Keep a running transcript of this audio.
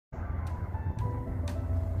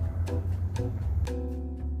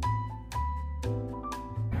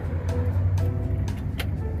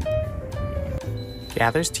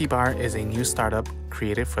Gather's Tea Bar is a new startup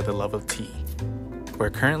created for the love of tea. We're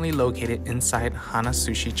currently located inside Hana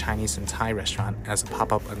Sushi Chinese and Thai restaurant as a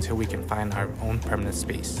pop-up until we can find our own permanent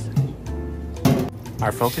space.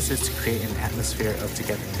 Our focus is to create an atmosphere of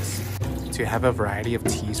togetherness, to have a variety of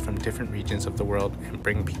teas from different regions of the world and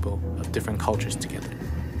bring people of different cultures together.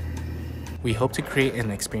 We hope to create an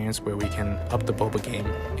experience where we can up the boba game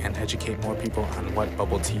and educate more people on what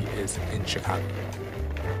bubble tea is in Chicago.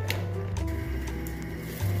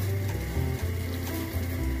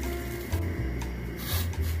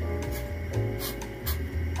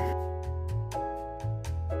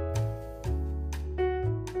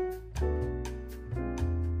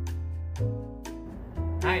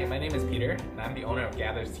 Hi, my name is Peter, and I'm the owner of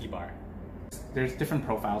Gather's Tea Bar. There's different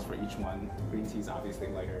profiles for each one. Green tea's obviously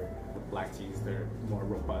lighter. Black teas, they're more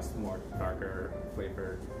robust, more darker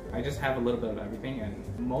flavor. I just have a little bit of everything,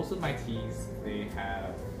 and most of my teas, they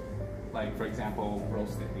have, like for example,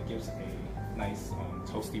 roasted. It gives a nice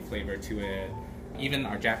toasty flavor to it. Even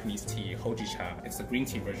our Japanese tea, hojicha, it's the green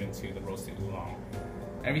tea version to the roasted oolong.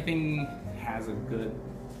 Everything has a good,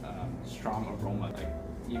 strong aroma. Like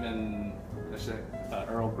even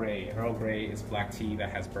Earl Grey. Earl Grey is black tea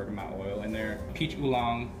that has bergamot oil in there. Peach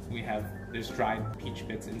oolong, there's dried peach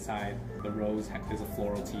bits inside. The rose is a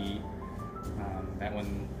floral tea. That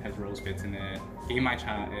one has rose bits in it. Geimai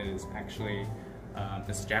cha is actually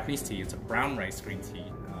this Japanese tea. It's a brown rice green tea.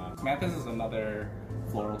 Mathis is another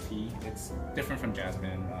floral tea. It's different from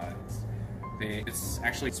jasmine. It's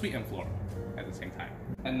actually sweet and floral at the same time.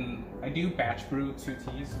 And I do batch brew 2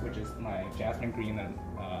 teas, which is my jasmine green and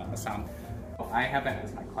Assam. I have that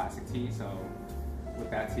as my classic tea, so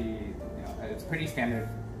with that tea, it's pretty standard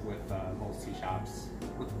with most tea shops.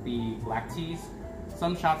 With the black teas,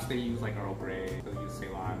 some shops they use like Earl Grey, they'll use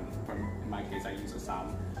Ceylon. In my case, I use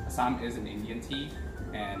Assam. Assam is an Indian tea,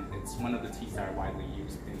 and it's one of the teas that are widely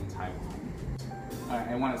used in Taiwan.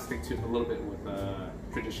 I want to stick to a little bit with the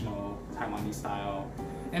traditional Taiwanese style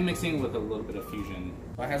and mixing with a little bit of fusion.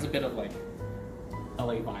 It has a bit of like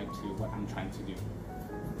LA vibe to what I'm trying to do,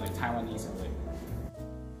 like Taiwanese LA.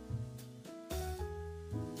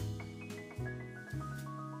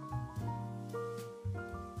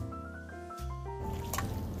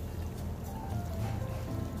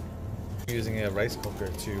 Using a rice cooker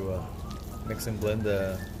to mix and blend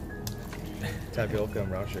the tapioca and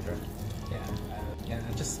brown sugar. Yeah,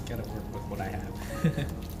 I just gotta work with what I have.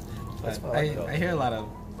 But I I hear a lot of,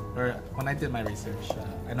 or when I did my research,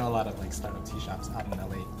 I know a lot of like startup tea shops out in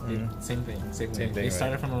LA. Same thing. They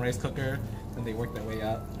started from a rice cooker, then they worked their way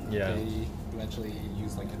up. Yeah. They eventually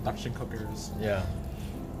use like induction cookers. Yeah.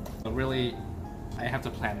 But really, I have to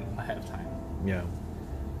plan ahead of time. Yeah.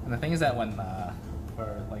 And the thing is that when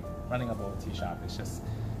for like running a bubble tea shop, it's just,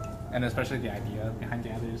 and especially the idea behind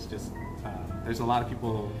Gather's, just there's a lot of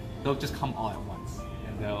people, they'll just come all at once,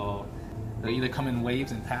 and they'll either come in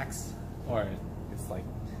waves and packs, or it's like,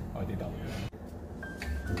 oh, they don't.